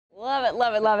Love it,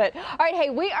 love it, love it. All right,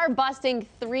 hey, we are busting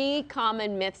 3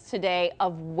 common myths today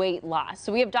of weight loss.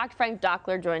 So we have Dr. Frank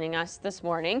Dockler joining us this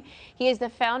morning. He is the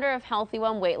founder of Healthy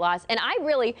One Weight Loss. And I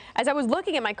really, as I was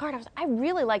looking at my card, I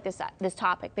really like this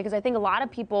topic because I think a lot of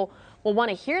people will want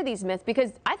to hear these myths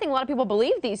because I think a lot of people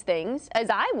believe these things, as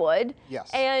I would.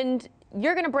 Yes. And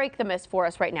you're going to break the myths for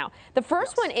us right now. The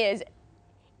first one is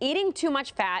eating too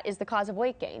much fat is the cause of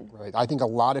weight gain. Right. I think a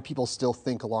lot of people still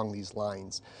think along these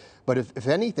lines. But if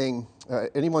anything,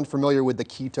 anyone familiar with the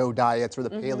keto diets or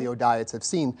the paleo diets have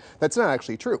seen that's not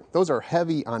actually true. Those are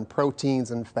heavy on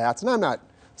proteins and fats. And I'm not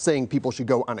saying people should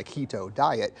go on a keto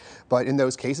diet, but in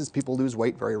those cases, people lose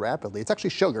weight very rapidly. It's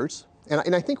actually sugars.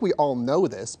 And I think we all know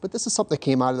this, but this is something that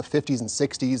came out of the 50s and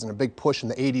 60s and a big push in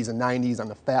the 80s and 90s on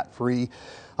the fat-free,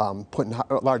 putting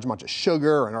a large amount of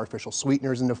sugar and artificial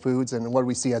sweeteners into foods. And what do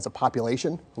we see as a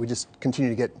population? We just continue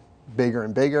to get bigger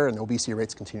and bigger, and the obesity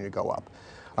rates continue to go up.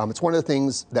 It's one of the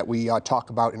things that we talk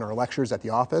about in our lectures at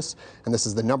the office, and this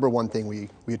is the #1 thing we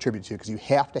attribute to, because you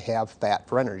have to have fat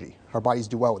for energy. Our bodies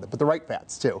do well with it, but the right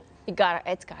fats too. It's got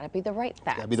to be the right fats.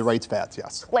 It's got to be the right fats,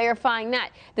 yes. Clarifying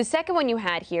that. The second one you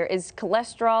had here is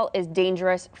cholesterol is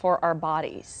dangerous for our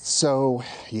bodies. So,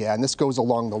 yeah, and this goes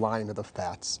along the line of the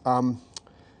fats.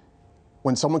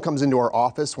 When someone comes into our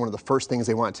office, one of the first things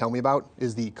they want to tell me about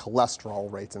is the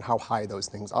cholesterol rates and how high those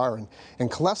things are. And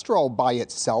cholesterol by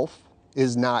itself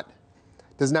does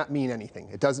not mean anything.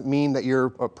 It doesn't mean that you're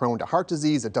prone to heart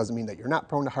disease. It doesn't mean that you're not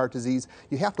prone to heart disease.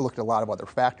 You have to look at a lot of other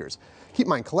factors. Keep in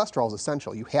mind, cholesterol is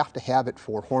essential. You have to have it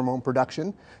for hormone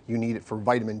production. You need it for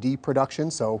vitamin D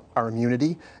production, so our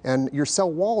immunity. And your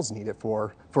cell walls need it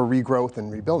for regrowth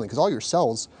and rebuilding, because all your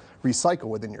cells recycle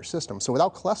within your system. So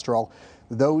without cholesterol,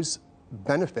 those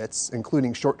benefits,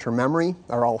 including short-term memory,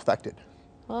 are all affected.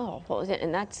 Oh, well,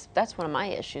 and that's one of my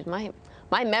issues.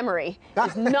 My memory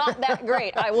is not that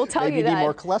great. I will tell you that. Maybe you need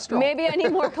more cholesterol. Maybe I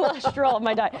need more cholesterol in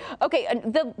my diet. Okay,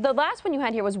 the last one you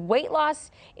had here was weight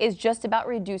loss is just about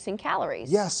reducing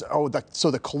calories. Yes. Oh,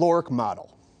 so the caloric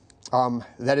model,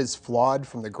 that is flawed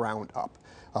from the ground up.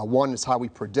 One is how we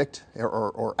predict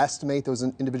or estimate those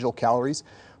individual calories.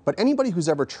 But anybody who's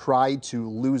ever tried to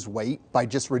lose weight by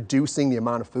just reducing the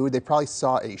amount of food, they probably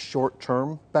saw a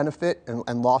short-term benefit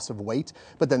and loss of weight,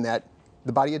 but then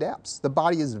the body adapts. The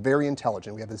body is very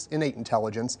intelligent. We have this innate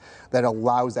intelligence that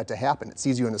allows that to happen. It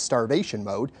sees you in a starvation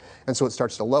mode, and so it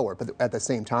starts to lower. But at the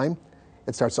same time,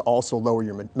 it starts to also lower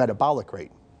your metabolic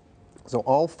rate. So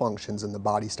all functions in the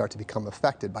body start to become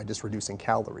affected by just reducing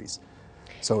calories.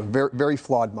 So a very, very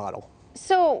flawed model.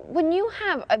 So when you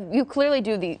have, you clearly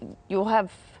do you'll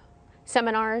have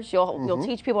seminars, you'll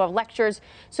teach people, have lectures.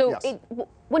 So yes.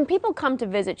 When people come to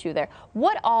visit you there,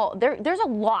 there's a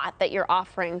lot that you're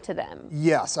offering to them.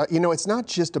 Yes, it's not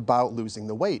just about losing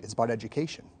the weight, it's about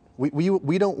education.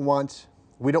 We don't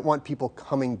want people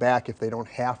coming back if they don't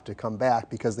have to come back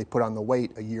because they put on the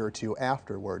weight a year or two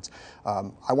afterwards.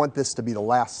 I want this to be the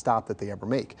last stop that they ever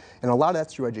make. And a lot of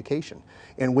that's through education.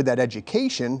 And with that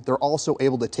education, they're also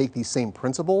able to take these same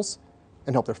principles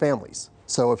and help their families.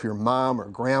 So if your mom or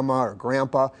grandma or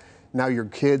grandpa, now your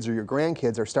kids or your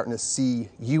grandkids are starting to see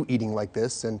you eating like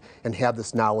this and have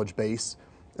this knowledge base.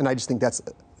 And I just think that's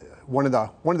one of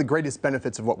the greatest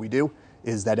benefits of what we do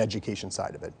is that education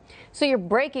side of it. So you're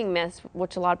breaking myths,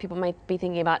 which a lot of people might be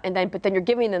thinking about, but then you're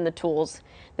giving them the tools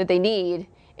that they need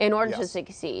in order to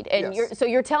succeed. And yes.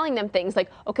 you're telling them things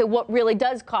like, okay, what really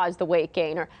does cause the weight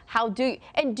gain, or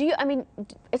I mean,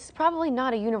 it's probably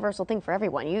not a universal thing for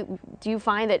everyone. Do you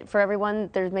find that for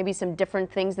everyone there's maybe some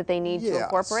different things that they need to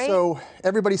incorporate? So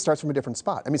everybody starts from a different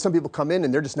spot. I mean, some people come in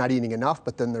and they're just not eating enough,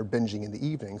 but then they're binging in the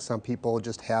evening. Some people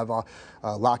just have a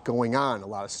lot going on, a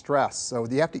lot of stress. So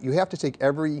you have to take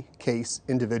every case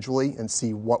individually and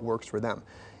see what works for them.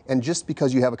 And just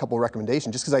because you have a couple of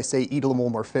recommendations, just because I say eat a little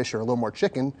more fish or a little more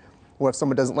chicken, what if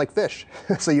someone doesn't like fish?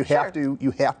 So you have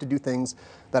to do things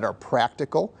that are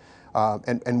practical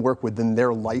and work within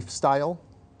their lifestyle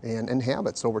and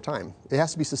habits over time. It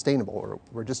has to be sustainable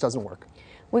or it just doesn't work.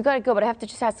 We've got to go, but I have to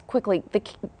just ask quickly, the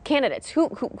candidates,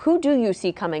 who do you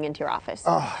see coming into your office?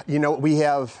 We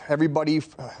have everybody,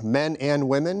 men and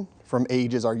women, from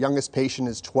ages. Our youngest patient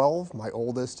is 12, my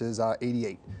oldest is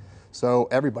 88. So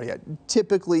everybody,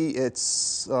 typically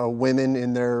it's women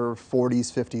in their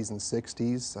 40s, 50s, and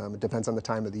 60s. It depends on the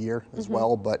time of the year as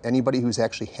well, but anybody who's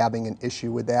actually having an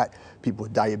issue with that, people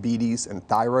with diabetes and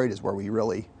thyroid is where we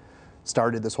really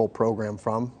started this whole program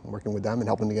from, working with them and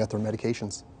helping them get their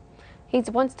medications. He's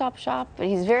a one-stop shop, but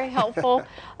he's very helpful.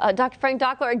 Dr. Frank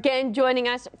Dockler, again, joining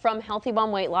us from Healthy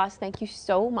One Weight Loss. Thank you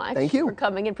so much for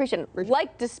coming in. Appreciate it.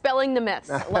 Like dispelling the myths.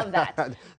 I love that.